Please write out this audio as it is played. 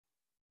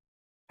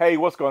Hey,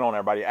 what's going on,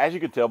 everybody? As you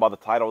can tell by the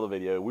title of the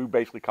video, we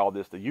basically call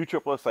this the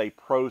USSSA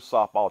Pro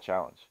Softball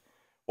Challenge.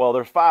 Well,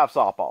 there's 5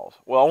 softballs.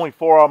 Well, only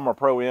 4 of them are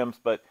Pro-Ms,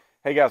 but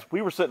hey, guys,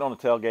 we were sitting on the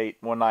tailgate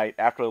one night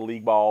after the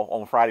league ball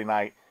on Friday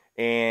night,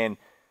 and,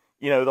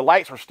 you know, the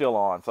lights were still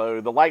on. So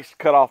the lights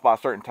cut off by a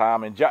certain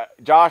time, and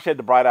Josh had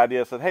the bright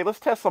idea, said, hey, let's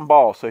test some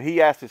balls. So he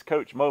asked his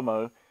coach,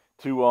 Momo,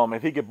 to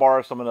if he could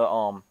borrow some of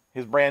the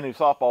his brand new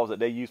softballs that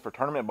they use for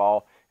tournament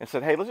ball, and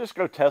said, hey, let's just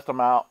go test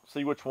them out,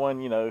 see which one,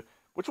 you know,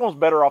 which one's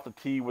better off the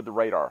tee with the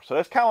radar. So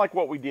that's kind of like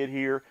what we did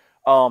here.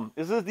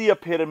 This is the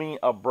epitome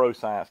of bro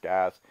science,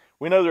 guys.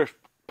 We know there's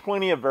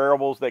plenty of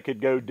variables that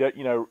could go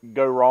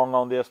wrong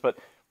on this, but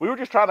we were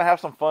just trying to have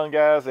some fun,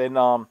 guys, and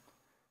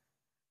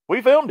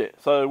we filmed it.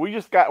 So we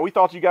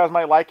thought you guys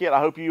might like it. I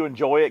hope you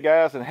enjoy it,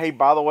 guys. And hey,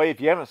 by the way,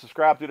 if you haven't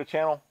subscribed to the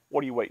channel,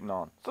 what are you waiting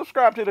on?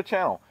 Subscribe to the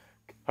channel.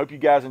 Hope you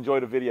guys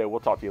enjoyed the video. We'll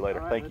talk to you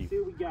later. All right, Thank you. Let's see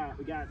what we got.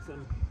 We got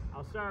some.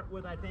 I'll start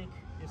with, I think,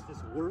 just this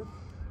worth.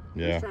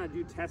 Yeah. We're just trying to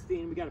do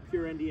testing. We got a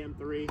pure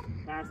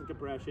NDM3, passing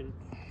compression.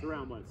 It's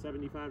around what,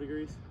 75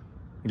 degrees?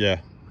 Yeah.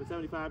 For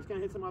 75, just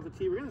gonna hit some off the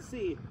tee. We're gonna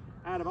see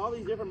out of all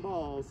these different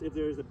balls if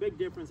there's a big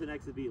difference in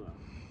exit velo.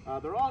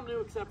 They're all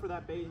new except for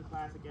that baiting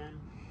class again,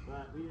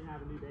 but we didn't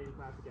have a new baiting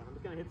class again. I'm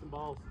just gonna hit some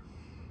balls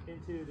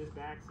into this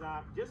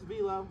backstop, just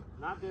velo,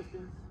 not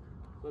distance.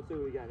 Let's see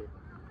what we got here.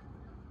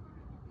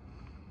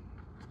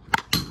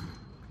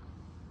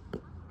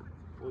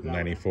 What was that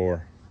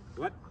 94.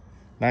 What?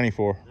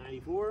 94.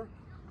 94,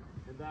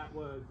 and that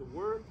was the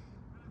Worth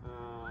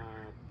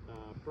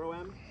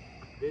Pro-M.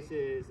 This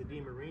is the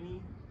DeMarini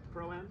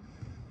Pro-M.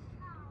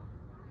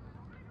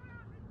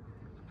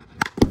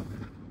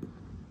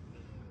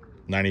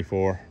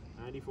 94.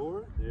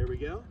 94, there we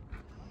go.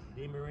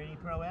 DeMarini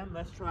Pro-M.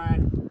 Let's try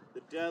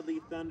the Dudley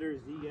Thunder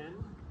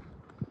ZN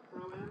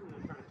Pro-M. I'm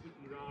going to try to keep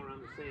these all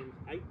around the same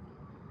height.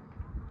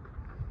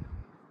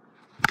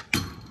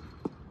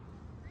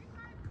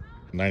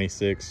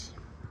 96.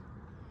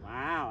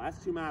 Wow,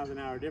 that's 2 miles an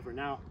hour different.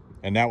 Now,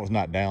 And that was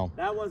not down.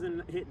 that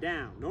wasn't hit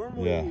down.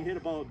 Normally, Yeah. when you hit a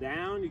ball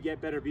down, you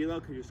get better velo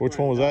because you're Which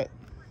one was that?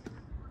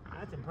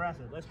 That's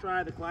impressive. Let's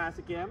try the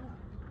Classic M.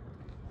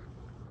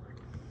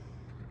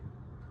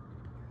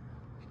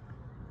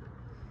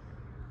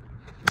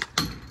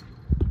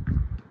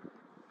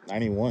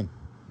 '91.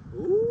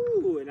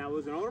 Ooh, and that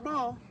was an older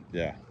ball.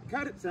 Yeah.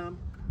 Cut it some,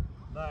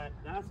 but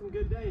that's some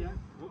good data.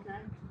 Okay.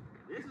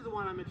 This is the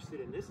one I'm interested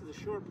in. This is a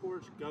short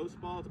porch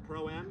ghost ball. It's a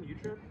Pro-M.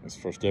 U-trip. It's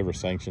the first ever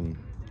sanctioned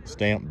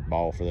stamp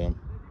ball for them.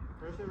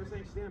 First ever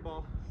sanctioned stand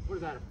ball. What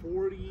is that, a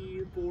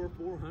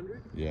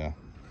 44-400? Yeah.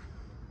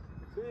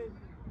 See?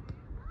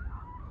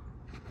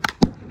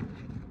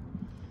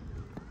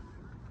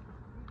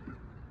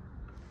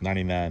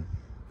 '99.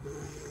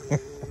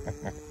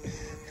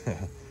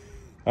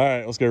 All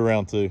right, let's go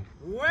round 2.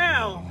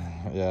 Well,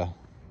 Yeah.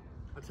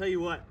 I'll tell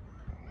you what.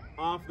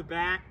 Off the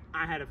bat,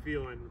 I had a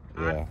feeling.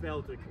 Yeah. I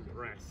felt it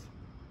compress.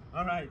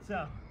 All right,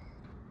 so.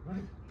 All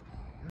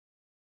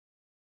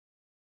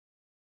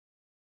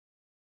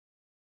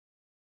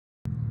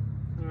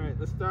right,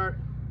 let's start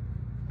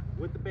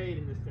with the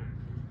baiting this time.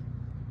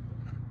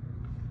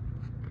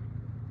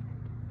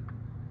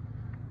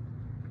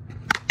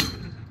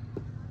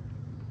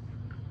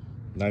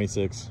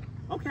 '96.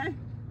 Okay,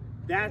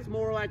 that's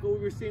more like what we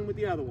were seeing with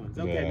the other ones.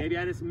 Okay, Yeah. maybe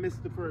I just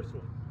missed the first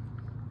one.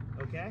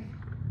 Okay,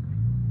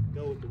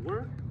 go with the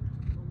work.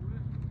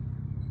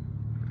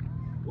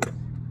 Whoops.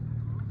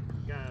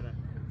 Got a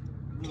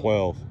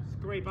 12.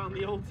 scrape on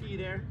the old tee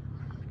there.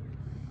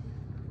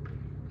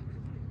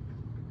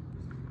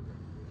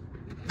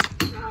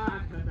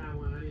 Ah, I cut that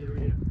one. I need to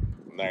read it.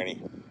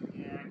 90.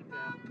 Yeah, I can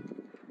tell.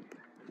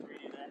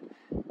 Reading that.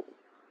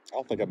 I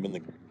don't think I've been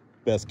the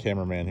best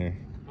cameraman here.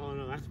 Oh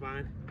no, that's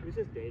fine. It's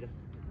just data.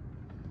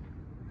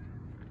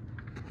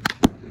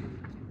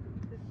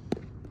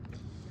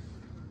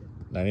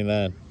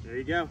 '99. There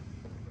you go.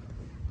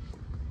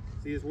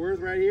 See his worth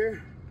right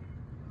here?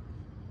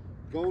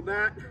 Gold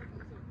dot,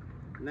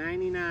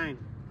 99.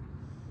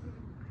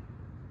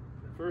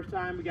 First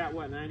time we got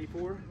what,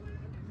 94?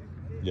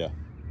 Yeah.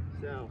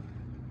 So,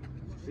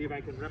 see if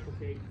I can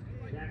replicate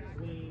that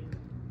swing,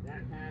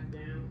 that pass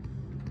down.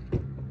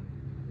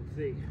 Let's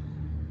see.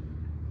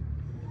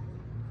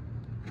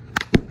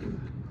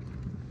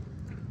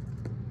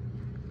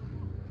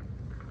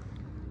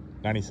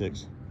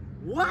 '96.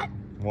 What?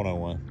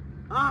 101.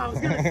 Oh, I was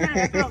gonna say,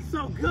 that felt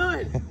so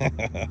good.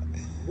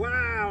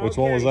 Wow. Which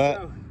one was okay, that?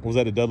 so- Was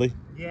that a Dudley?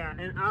 Yeah,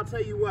 and I'll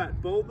tell you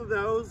what, both of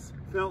those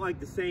felt like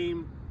the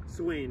same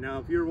swing. Now,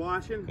 if you're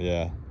watching,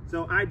 Yeah.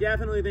 so I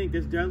definitely think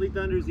this Dudley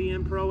Thunder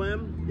ZM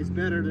Pro-M is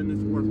better than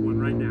this Worth one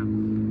right now.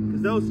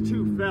 Because those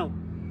two felt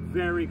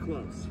very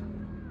close.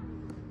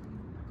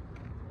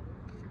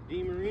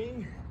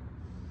 DeMarini,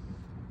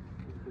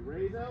 the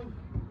Razo.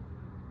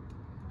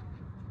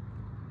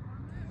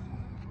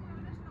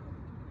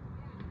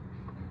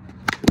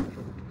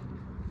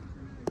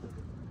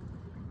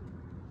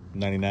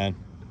 '99.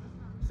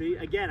 See,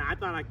 again, I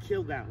thought I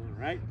killed that one,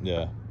 right?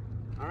 Yeah.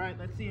 All right,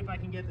 let's see if I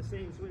can get the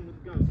same swing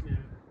with the Ghost now.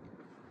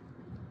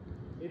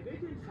 If it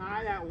can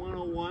tie that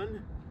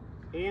 101,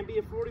 and be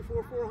a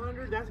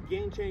 44-400, that's a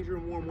game changer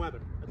in warm weather.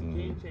 That's a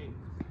game changer.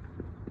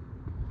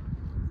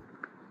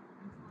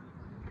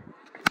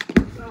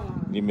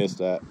 You missed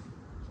that.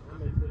 I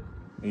missed it.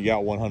 You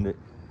got 100.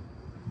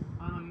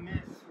 On a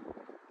miss.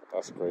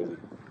 That's crazy.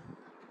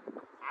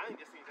 I think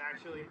this thing's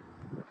actually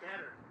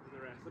better than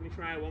the rest. Let me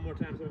try it one more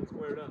time so I can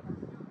square it up.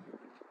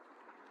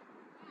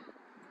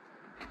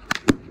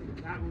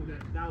 That was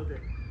it. That was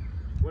it.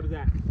 What is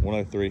that?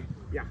 103.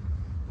 Yeah.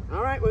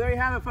 All right, well, there you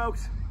have it,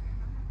 folks.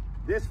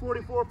 This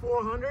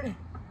 44-400 is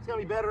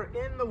going to be better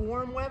in the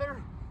warm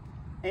weather,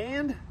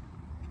 and it's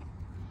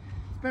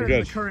better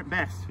than the current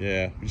best.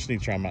 Yeah, we just need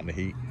to try them out in the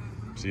heat,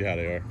 see how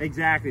they are.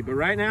 Exactly, but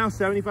right now,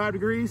 75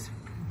 degrees.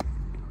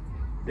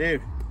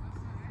 Dude,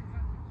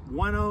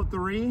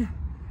 103.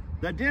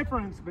 The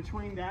difference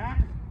between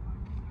that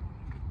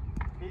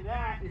and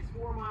that is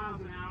 4 miles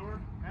an hour.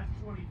 That's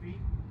 20 feet.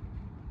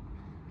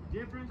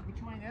 Difference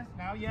between this,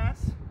 now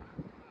yes,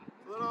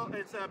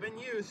 it's been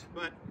used,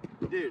 but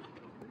dude,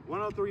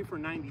 103 for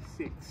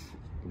 96.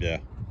 Yeah.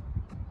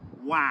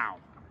 Wow.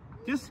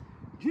 Just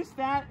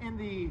that and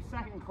the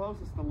second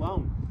closest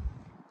alone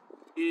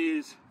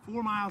is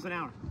 4 miles an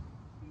hour.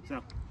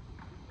 So,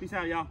 peace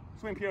out, y'all.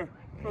 Swim pure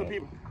for the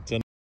people. Till